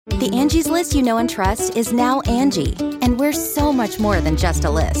The Angie's List you know and trust is now Angie, and we're so much more than just a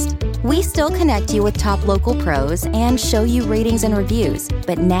list. We still connect you with top local pros and show you ratings and reviews,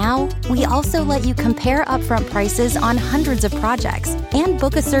 but now we also let you compare upfront prices on hundreds of projects and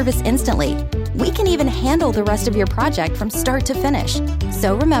book a service instantly. We can even handle the rest of your project from start to finish.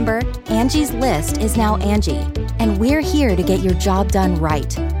 So remember, Angie's List is now Angie, and we're here to get your job done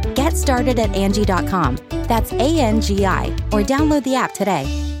right. Get started at Angie.com. That's ANGI, or download the app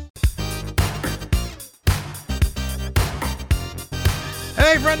today.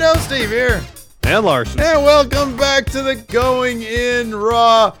 Hey, friendo, Steve here. And Larson. And welcome back to the Going In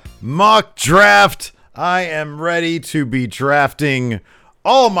Raw mock draft. I am ready to be drafting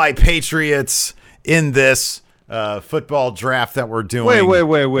all my Patriots in this football draft that we're doing. Wait.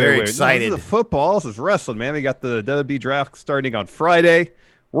 Very excited. No, this is football. This is wrestling, man. We got the WWE draft starting on Friday.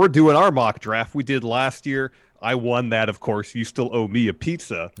 We're doing our mock draft we did last year. I won that, of course. You still owe me a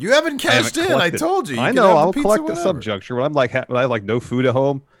pizza. You haven't cashed in. I told you. I know. I'll collect at some juncture. When I have no food at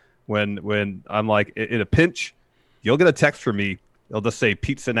home, when I'm like in a pinch, you'll get a text from me. It'll just say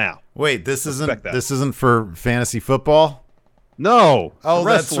pizza now. Wait, this isn't for fantasy football? No. Oh,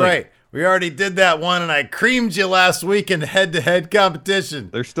 that's right. We already did that one, and I creamed you last week in head-to-head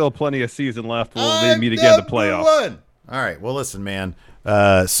competition. There's still plenty of season left. We'll meet again in the playoffs. All right. Well, listen, man.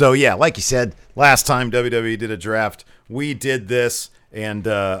 So, yeah, like you said, last time WWE did a draft, we did this, and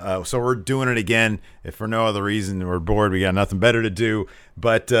so we're doing it again. If for no other reason we're bored, we got nothing better to do.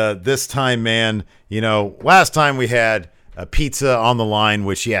 But this time, man, last time we had a pizza on the line,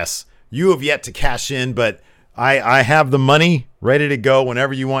 which, yes, you have yet to cash in, but I have the money ready to go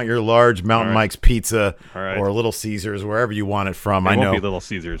whenever you want your large Mountain Mike's pizza or Little Caesars, wherever you want it from. It won't be Little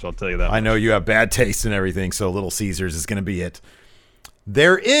Caesars, I'll tell you that. I know you have bad taste and everything, so Little Caesars is going to be it.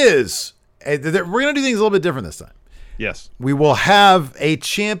 We're going to do things a little bit different this time. Yes. We will have a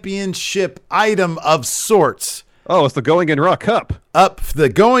championship item of sorts. Oh, it's the Going In Raw Cup.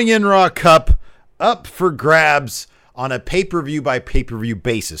 The Going In Raw Cup up for grabs on a pay-per-view by pay-per-view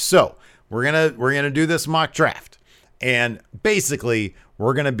basis. So we're gonna do this mock draft, and basically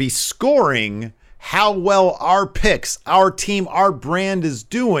we're gonna be scoring how well our picks, our team, our brand is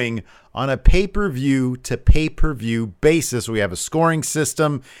doing on a pay-per-view to pay-per-view basis. We have a scoring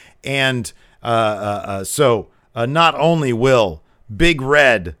system, and so not only will Big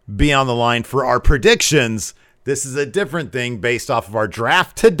Red be on the line for our predictions, this is a different thing based off of our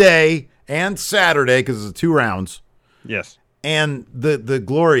draft today and Saturday, because it's 2 rounds. Yes. And the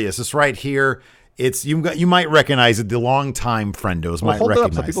glorious, it's right here. It's you might recognize it. The longtime friendos might recognize it. Hold it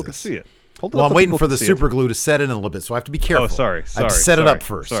up so people can see it. I'm waiting for the super glue to set in a little bit, so I have to be careful. Oh, sorry. I have to set it up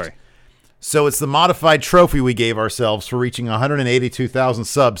first. Sorry. So it's the modified trophy we gave ourselves for reaching 182,000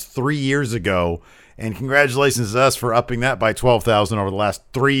 subs 3 years ago. And congratulations to us for upping that by 12,000 over the last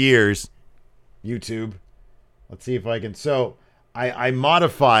 3 years. YouTube. Let's see if I can. So I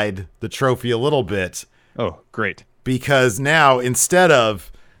modified the trophy a little bit. Oh, great. Because now, instead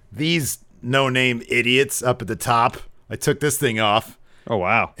of these no-name idiots up at the top, I took this thing off. Oh,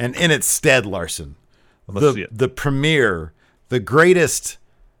 wow. And in its stead, Larson, Let's see it. the premiere, the greatest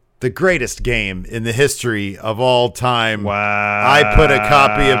game in the history of all time. Wow. I put a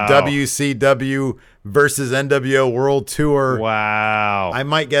copy of WCW versus NWO World Tour. Wow. I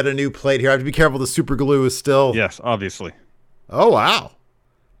might get a new plate here. I have to be careful. The super glue is still. Yes, obviously. Oh, wow.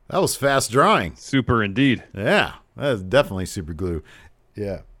 That was fast drawing. Super indeed. Yeah, that is definitely super glue.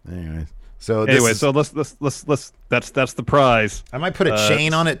 Yeah. Anyways. So let's that's the prize. I might put a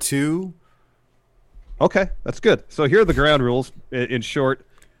chain on it too. Okay, that's good. So here are the ground rules. In short,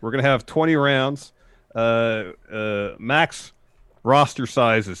 we're gonna have 20 rounds. Max roster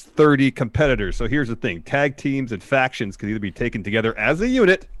size is 30 competitors. So here's the thing: tag teams and factions can either be taken together as a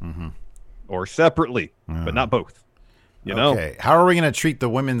unit or separately, but not both. You know? Okay. How are we gonna treat the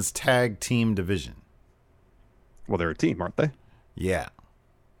women's tag team division? Well, they're a team, aren't they? Yeah.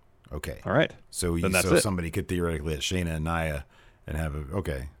 Okay. All right. So somebody could theoretically hit Shayna and Nia and have a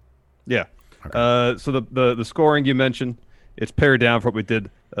okay. Yeah. Okay. So the scoring you mentioned, it's pared down from what we did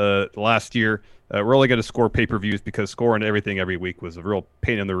last year. We're only going to score pay-per-views because scoring everything every week was a real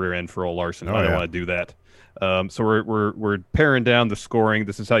pain in the rear end for old Larson. I don't want to do that. So we're paring down the scoring.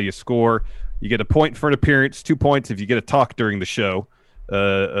 This is how you score. You get a point for an appearance, 2 points if you get a talk during the show.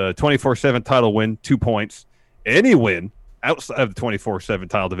 24/7 title win, 2 points. Any win outside of the 24/7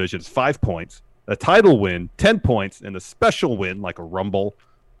 title division is 5 points. A title win, 10 points, and a special win like a Rumble,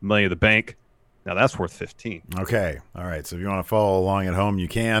 Money in the Bank. Now that's worth 15. Okay. All right. So if you want to follow along at home, you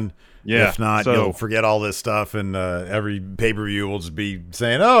can. Yeah. If not, you'll forget all this stuff, and every pay-per-view will just be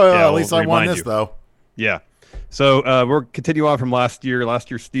saying, "Oh, at least I won this, though." Yeah. So we're continue on from last year. Last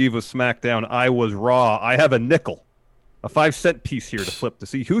year, Steve was SmackDown. I was Raw. I have a nickel, a 5-cent piece here to flip to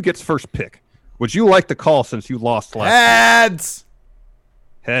see who gets first pick. Would you like to call since you lost last Heads.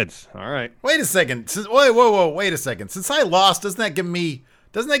 year? Heads. All right. Wait a second. Wait a second. Since I lost, doesn't that give me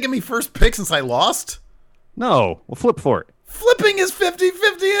first pick since I lost? No, we'll flip for it. Flipping is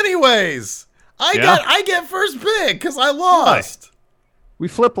 50-50 anyways. I get first pick because I lost. We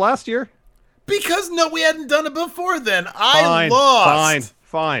flipped last year. Because we hadn't done it before then. I lost.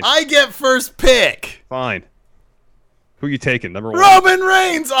 Fine. I get first pick. Fine. Who you taking? Number 1? Roman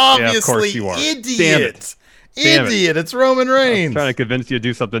Reigns, obviously. Yeah, of course you are. Idiot. Damn it. Idiot. It's Roman Reigns. I'm trying to convince you to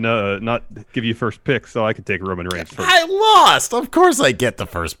do something, not give you first pick, so I can take Roman Reigns first. I lost. Of course I get the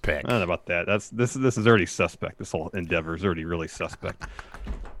first pick. I don't know about that. This is already suspect. This whole endeavor is already really suspect.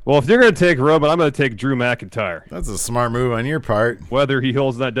 Well, if you're going to take Roman, I'm going to take Drew McIntyre. That's a smart move on your part. Whether he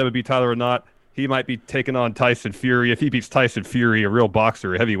holds that WWE title or not, he might be taking on Tyson Fury. If he beats Tyson Fury, a real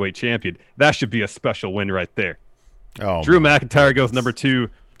boxer, a heavyweight champion, that should be a special win right there. Oh, Drew McIntyre goes number 2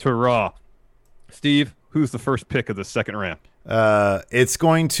 to Raw. Steve, who's the first pick of the second round? It's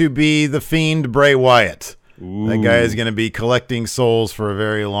going to be the Fiend Bray Wyatt. Ooh. That guy is going to be collecting souls for a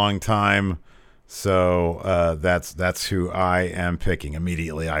very long time. So that's who I am picking.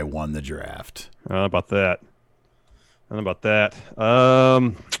 Immediately, I won the draft. I don't know about that.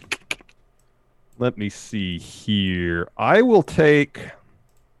 Let me see here. I'm going to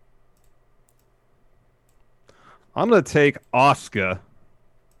take Asuka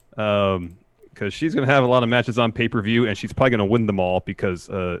because she's going to have a lot of matches on pay-per-view, and she's probably going to win them all because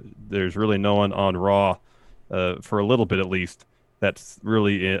there's really no one on Raw, for a little bit at least, that's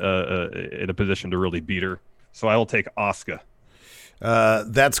really in a position to really beat her. So I will take Asuka.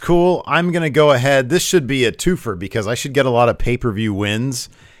 That's cool. I'm going to go ahead. This should be a twofer because I should get a lot of pay-per-view wins,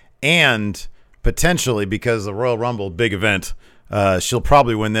 and potentially because the Royal Rumble, big event, she'll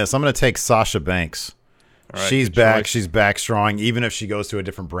probably win this. I'm going to take Sasha Banks. Right, she's back. Choice. She's back strong. Even if she goes to a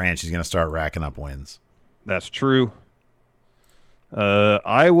different brand, she's going to start racking up wins. That's true.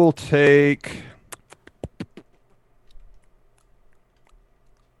 I will take...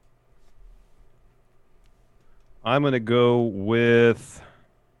 I'm going to go with...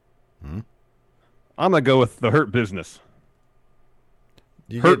 I'm going to go with the Hurt Business.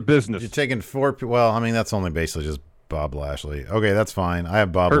 Business. You're taking 4... Well, I mean, that's only basically just Bob Lashley. Okay, that's fine. I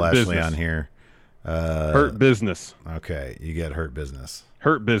have Bob Lashley business. On here. Hurt Business. Okay, you get Hurt Business.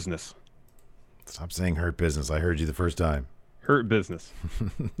 Hurt Business. Stop saying Hurt Business. I heard you the first time. Hurt Business.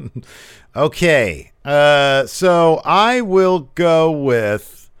 Okay, so I will go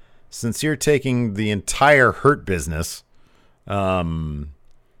with... Since you're taking the entire Hurt Business, I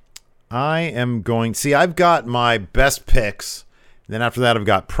am going... See, I've got my best picks. Then after that, I've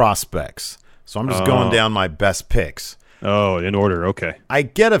got prospects. So I'm just going down my best picks. Oh, in order. Okay. I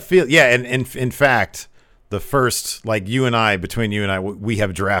get a feel... Yeah, and in fact, the first... Like, between you and I, we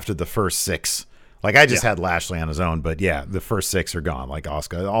have drafted the first 6. Like, I just had Lashley on his own. But yeah, the first 6 are gone. Like,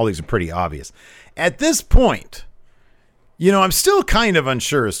 Asuka. All these are pretty obvious. At this point... I'm still kind of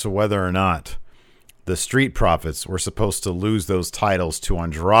unsure as to whether or not the Street Profits were supposed to lose those titles to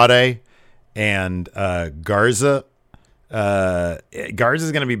Andrade and Garza.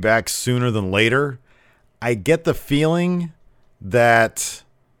 Garza's going to be back sooner than later. I get the feeling that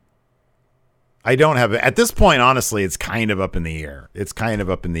I don't have it. At this point, honestly, it's kind of up in the air.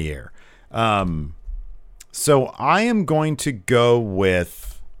 So I am going to go with...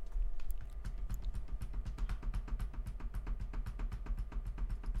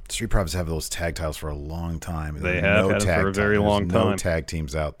 Street Profits have those tag titles for a long time. They have had them for a very long time. No tag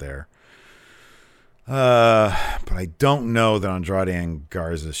teams out there. But I don't know that Andrade and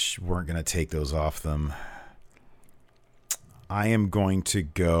Garza weren't going to take those off them. I am going to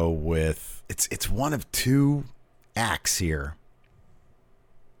go with... It's one of 2 acts here.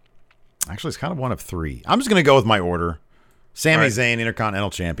 Actually, it's kind of one of 3. I'm just going to go with my order. Sami Zayn,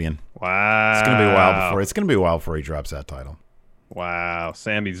 Intercontinental Champion. Wow. It's going to be a while before he drops that title. Wow,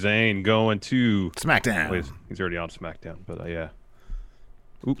 Sami Zayn going to SmackDown. Wait, he's already on SmackDown, but yeah.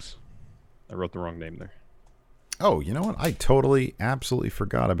 Oops, I wrote the wrong name there. Oh, you know what? I totally, absolutely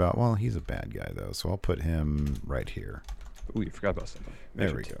forgot about. Well, he's a bad guy though, so I'll put him right here. Ooh, you forgot about something.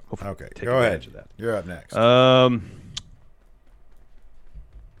 There we go. Okay, take go ahead. Of that. You're up next. I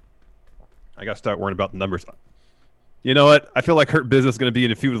got to start worrying about the numbers. You know what? I feel like Hurt Business is going to be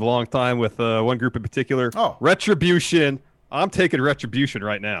in a feud with a long time with one group in particular. Oh, Retribution. I'm taking Retribution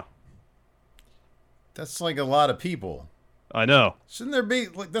right now. That's like a lot of people. I know. Shouldn't there be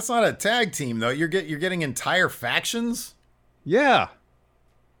like that's not a tag team though? You're getting entire factions? Yeah.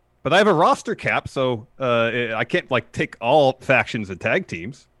 But I have a roster cap, so I can't like take all factions and tag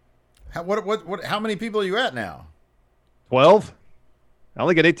teams. How many people are you at now? 12. I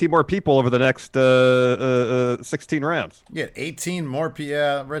only get 18 more people over the next 16 rounds. You get 18 more people.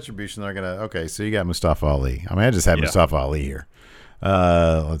 Yeah, Retribution, they're going to... Okay, so you got Mustafa Ali. I mean, I just had Mustafa Ali here.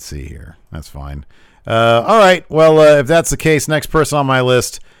 Let's see here. That's fine. All right. Well, if that's the case, next person on my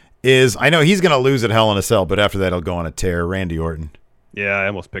list is... I know he's going to lose at Hell in a Cell, but after that, he'll go on a tear. Randy Orton. Yeah, I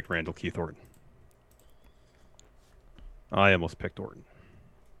almost picked Randall Keith Orton. I almost picked Orton.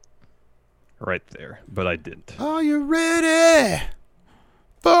 Right there, but I didn't. Are you ready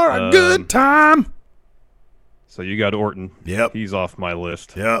for a good time? So you got Orton. Yep. He's off my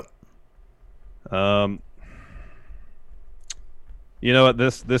list. Yep. You know what?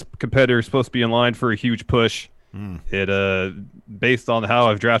 This competitor is supposed to be in line for a huge push. It based on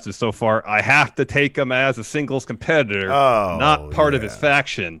how I've drafted so far, I have to take him as a singles competitor, not part of his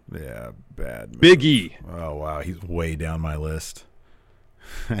faction. Yeah, bad move. Big E. Oh wow, he's way down my list.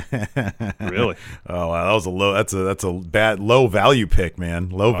 Really? Oh wow, that was a low. That's a bad low value pick, man.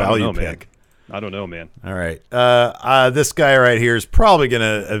 Low value pick. I don't know, man. All right, this guy right here is probably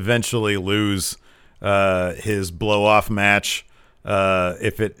gonna eventually lose his blow off match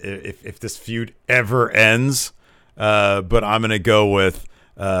if this feud ever ends. But I'm gonna go with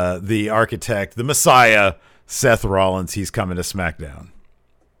the architect, the Messiah, Seth Rollins. He's coming to SmackDown.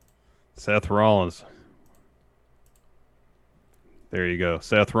 Seth Rollins. There you go.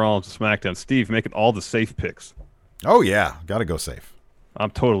 Seth Rollins to SmackDown. Steve, making all the safe picks. Oh, yeah. Got to go safe.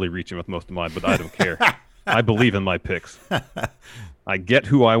 I'm totally reaching with most of mine, but I don't care. I believe in my picks. I get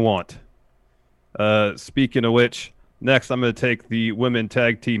who I want. Speaking of which, next I'm going to take the women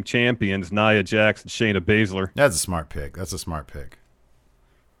tag team champions, Nia Jax and Shayna Baszler. That's a smart pick.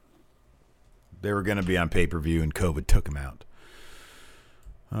 They were going to be on pay-per-view, and COVID took them out.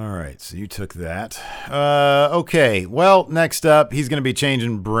 All right, so you took that. Okay, well, next up, he's going to be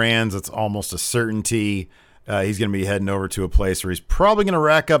changing brands. It's almost a certainty. He's going to be heading over to a place where he's probably going to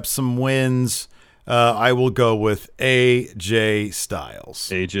rack up some wins. I will go with AJ Styles.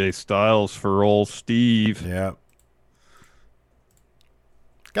 AJ Styles for old Steve. Yeah.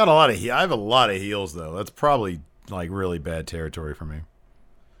 Got a lot of I have a lot of heels, though. That's probably, like, really bad territory for me.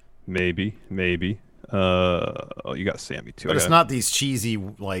 Maybe. You got Sammy too. But it's not these cheesy,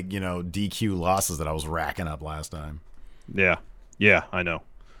 like, DQ losses that I was racking up last time. Yeah, I know.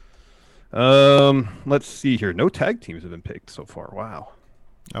 Let's see here. No tag teams have been picked so far. Wow.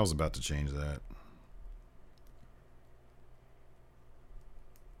 I was about to change that.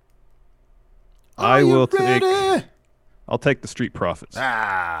 I'll take the Street Profits.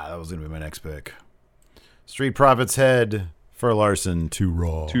 That was going to be my next pick. Street Profits head for Larson to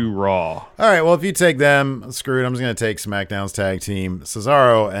Raw. All right, well, if you take them, screw it. I'm just going to take SmackDown's tag team,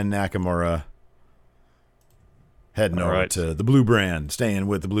 Cesaro and Nakamura, heading over to the Blue Brand, staying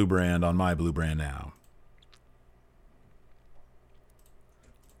with the Blue Brand on my Blue Brand now.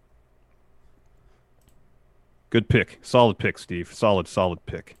 Good pick. Solid pick, Steve. Solid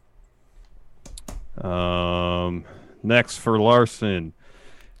pick. Next for Larson.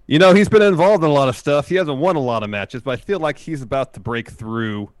 He's been involved in a lot of stuff. He hasn't won a lot of matches, but I feel like he's about to break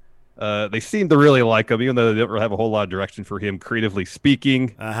through. They seem to really like him, even though they don't have a whole lot of direction for him, creatively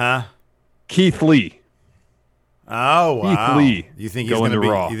speaking. Keith Lee. Oh, wow. Keith Lee. You think he's going to be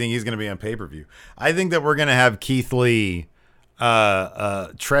Raw. You think he's going to be on pay-per-view? I think that we're going to have Keith Lee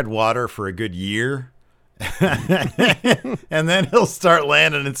tread water for a good year. And then he'll start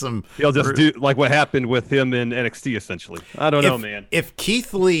landing in some... He'll just do like what happened with him in NXT, essentially. I don't know, man. If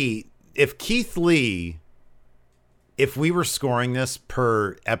we were scoring this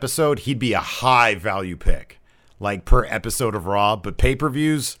per episode, he'd be a high value pick, like per episode of Raw. But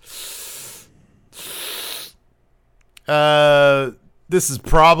pay-per-views, this is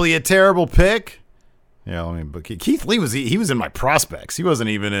probably a terrible pick. Yeah, but Keith Lee was in my prospects. He wasn't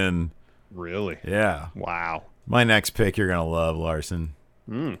even in... Really? Yeah. Wow. My next pick you're going to love, Larson.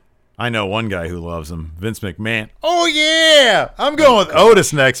 I know one guy who loves him, Vince McMahon. Oh, yeah. I'm going with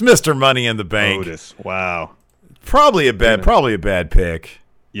Otis next, Mr. Money in the Bank. Otis. Wow. Probably a bad pick.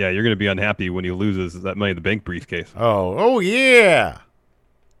 Yeah, you're going to be unhappy when he loses that Money in the Bank briefcase. Oh, yeah.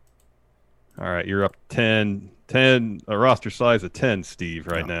 All right, you're up 10, a roster size of 10, Steve,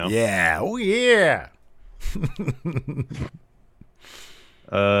 right now. Yeah. Oh, yeah.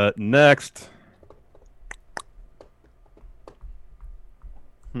 Next.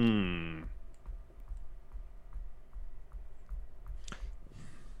 I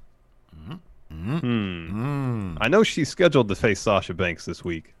know she's scheduled to face Sasha Banks this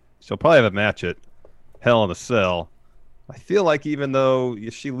week. She'll probably have a match at Hell in a Cell. I feel like even though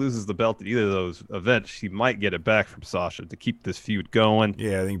if she loses the belt at either of those events, she might get it back from Sasha to keep this feud going.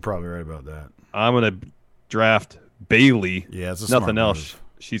 Yeah, I think you're probably right about that. I'm going to draft Bayley. Yeah, it's a nothing smart else. move.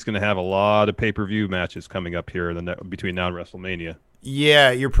 She's going to have a lot of pay-per-view matches coming up here between now and WrestleMania.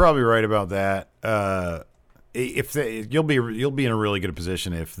 Yeah, you're probably right about that. You'll be in a really good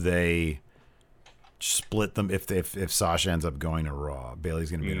position if they split them. If Sasha ends up going to Raw, Bayley's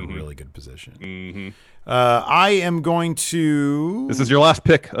going to be in a really good position. Mm-hmm. I am going to. This is your last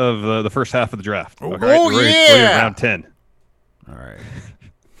pick of the first half of the draft. Oh, Okay, we're in round 10. All right.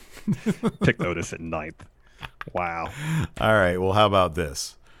 Pick Otis at 9th. Wow. All right. Well, how about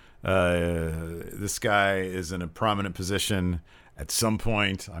this? This guy is in a prominent position. At some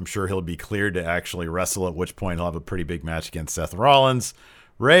point, I'm sure he'll be cleared to actually wrestle, at which point he'll have a pretty big match against Seth Rollins.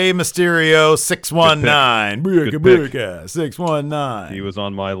 Rey Mysterio, 619. Good pick. 619. He was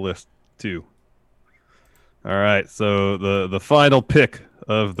on my list, too. All right, so the final pick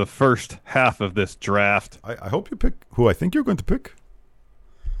of the first half of this draft. I hope you pick who I think you're going to pick.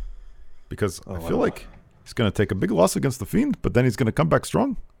 Because I feel like he's going to take a big loss against The Fiend, but then he's going to come back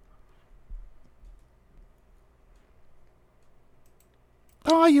strong.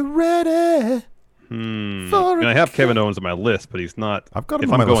 Are you ready? I have Kevin Owens on my list, but he's not. I've got him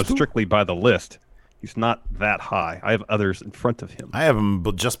if on I'm my going list too. strictly by the list, he's not that high. I have others in front of him. I have him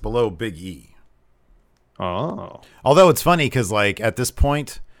just below Big E. Oh. Although it's funny because, like, at this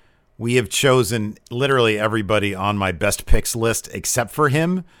point, we have chosen literally everybody on my best picks list except for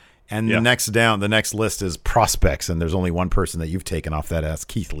him. And the next list is prospects, and there's only one person that you've taken off that as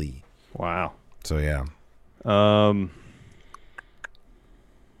Keith Lee. Wow. So yeah.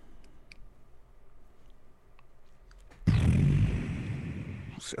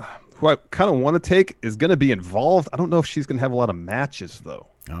 Who I kind of want to take is going to be involved. I don't know if she's going to have a lot of matches, though.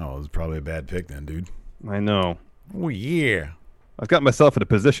 Oh, it was probably a bad pick then, dude. I know. Oh, yeah. I've got myself in a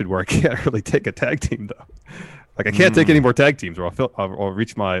position where I can't really take a tag team, though. Like, I can't take any more tag teams, or I'll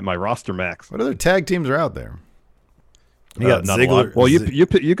reach my roster max. What other tag teams are out there? You got not Ziggler. a lot. Well,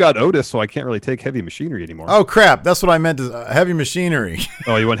 you got Otis, so I can't really take Heavy Machinery anymore. Oh, crap. That's what I meant. Is Heavy Machinery.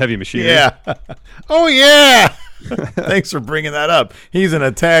 Oh, you want Heavy Machinery? Yeah. Oh, yeah. Thanks for bringing that up. He's in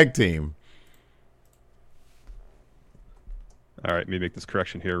a tag team. All right, let me make this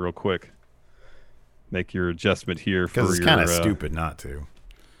correction here real quick. Make your adjustment here for your... Because it's kind of stupid not to.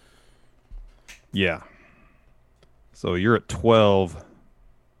 Yeah. So you're at 12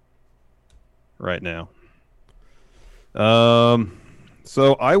 right now.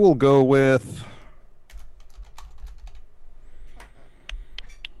 So I will go with...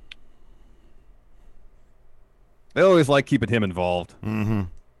 I always like keeping him involved. Mm-hmm.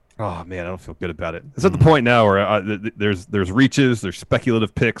 Oh man, I don't feel good about it. It's at the point now where there's reaches, there's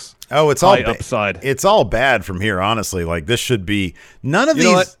speculative picks. Oh, it's all upside. It's all bad from here, honestly. Like this should be none of You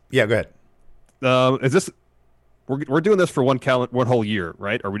these. know what? Yeah, go ahead. Is this? We're doing this for one whole year,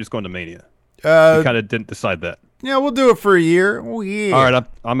 right? Or are we just going to Mania? We kind of didn't decide that. Yeah, we'll do it for a year. Oh yeah. All right,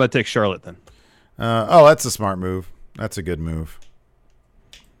 I'm going to take Charlotte then. That's a smart move. That's a good move.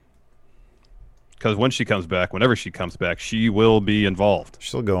 Because whenever she comes back, she will be involved.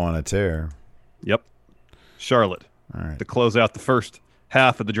 She'll go on a tear. Yep. Charlotte. All right. To close out the first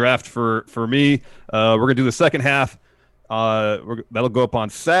half of the draft for me. We're going to do the second half. That'll go up on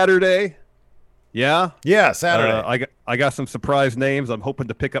Saturday. Yeah? Yeah, Saturday. I got some surprise names I'm hoping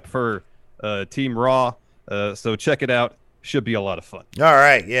to pick up for Team Raw. So check it out. Should be a lot of fun. All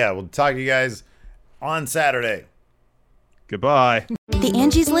right. Yeah, we'll talk to you guys on Saturday. Goodbye. The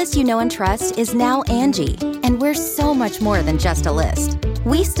Angie's List you know and trust is now Angie, and we're so much more than just a list.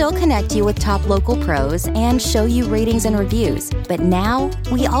 We still connect you with top local pros and show you ratings and reviews, but now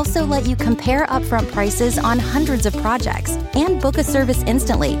we also let you compare upfront prices on hundreds of projects and book a service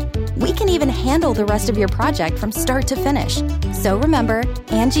instantly. We can even handle the rest of your project from start to finish. So remember,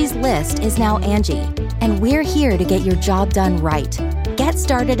 Angie's List is now Angie, and we're here to get your job done right. Get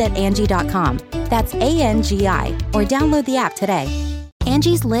started at Angie.com. That's ANGI, or download the app today.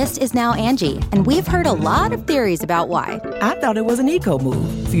 Angie's List is now Angie, and we've heard a lot of theories about why. I thought it was an eco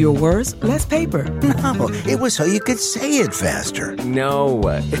move. Fewer words, less paper. No, it was so you could say it faster. No,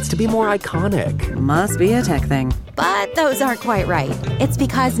 it's to be more iconic. Must be a tech thing. But those aren't quite right. It's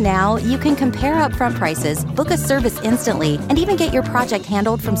because now you can compare upfront prices, book a service instantly, and even get your project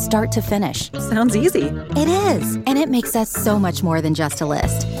handled from start to finish. Sounds easy. It is, and it makes us so much more than just a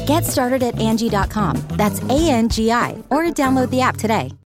list. Get started at Angie.com. That's ANGI, or download the app today.